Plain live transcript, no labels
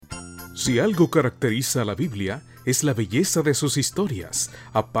Si algo caracteriza a la Biblia, es la belleza de sus historias,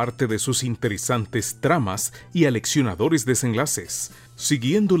 aparte de sus interesantes tramas y aleccionadores desenlaces,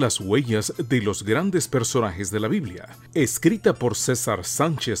 siguiendo las huellas de los grandes personajes de la Biblia, escrita por César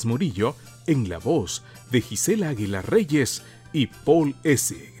Sánchez Murillo, en la voz de Gisela Aguilar Reyes y Paul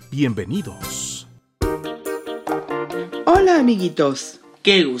S. Bienvenidos. Hola, amiguitos.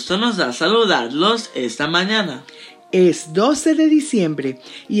 Qué gusto nos da saludarlos esta mañana. Es 12 de diciembre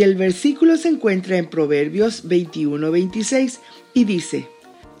y el versículo se encuentra en Proverbios 21-26 y dice: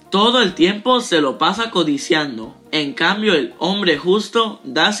 Todo el tiempo se lo pasa codiciando, en cambio el hombre justo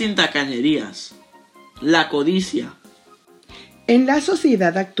da sin tacañerías. La codicia. En la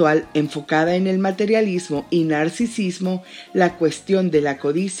sociedad actual, enfocada en el materialismo y narcisismo, la cuestión de la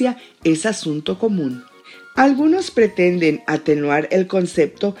codicia es asunto común. Algunos pretenden atenuar el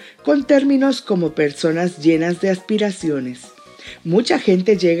concepto con términos como personas llenas de aspiraciones. Mucha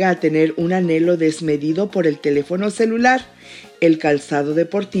gente llega a tener un anhelo desmedido por el teléfono celular, el calzado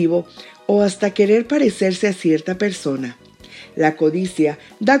deportivo o hasta querer parecerse a cierta persona. La codicia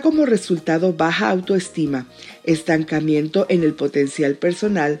da como resultado baja autoestima, estancamiento en el potencial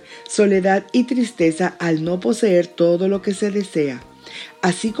personal, soledad y tristeza al no poseer todo lo que se desea,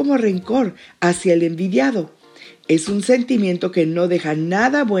 así como rencor hacia el envidiado. Es un sentimiento que no deja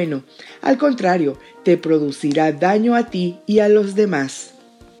nada bueno, al contrario, te producirá daño a ti y a los demás.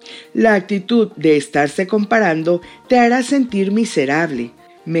 La actitud de estarse comparando te hará sentir miserable.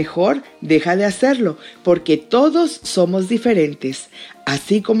 Mejor deja de hacerlo, porque todos somos diferentes.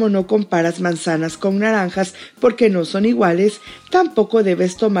 Así como no comparas manzanas con naranjas porque no son iguales, tampoco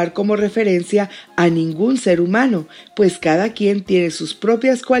debes tomar como referencia a ningún ser humano, pues cada quien tiene sus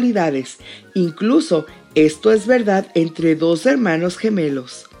propias cualidades. Incluso esto es verdad entre dos hermanos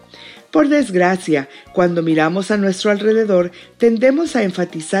gemelos. Por desgracia, cuando miramos a nuestro alrededor, tendemos a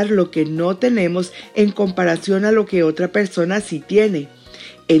enfatizar lo que no tenemos en comparación a lo que otra persona sí tiene.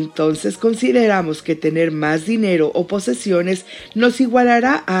 Entonces consideramos que tener más dinero o posesiones nos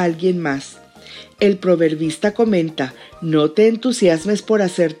igualará a alguien más. El proverbista comenta: no te entusiasmes por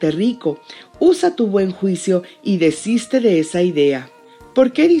hacerte rico, usa tu buen juicio y desiste de esa idea.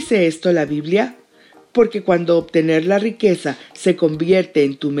 ¿Por qué dice esto la Biblia? Porque cuando obtener la riqueza se convierte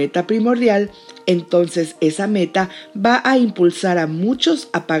en tu meta primordial, entonces esa meta va a impulsar a muchos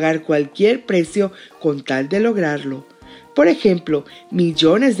a pagar cualquier precio con tal de lograrlo. Por ejemplo,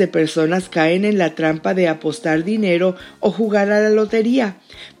 millones de personas caen en la trampa de apostar dinero o jugar a la lotería.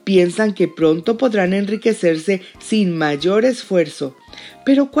 Piensan que pronto podrán enriquecerse sin mayor esfuerzo.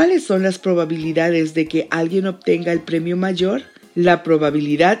 Pero ¿cuáles son las probabilidades de que alguien obtenga el premio mayor? La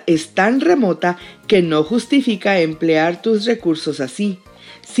probabilidad es tan remota que no justifica emplear tus recursos así.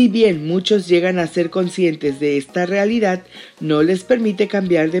 Si bien muchos llegan a ser conscientes de esta realidad, no les permite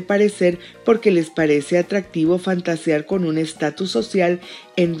cambiar de parecer porque les parece atractivo fantasear con un estatus social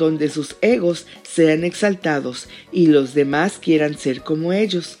en donde sus egos sean exaltados y los demás quieran ser como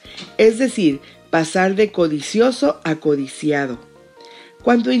ellos, es decir, pasar de codicioso a codiciado.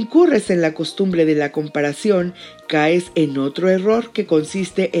 Cuando incurres en la costumbre de la comparación, caes en otro error que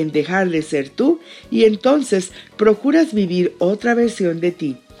consiste en dejar de ser tú y entonces procuras vivir otra versión de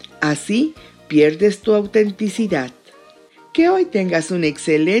ti. Así pierdes tu autenticidad. Que hoy tengas un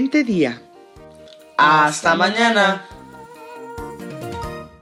excelente día. ¡Hasta mañana!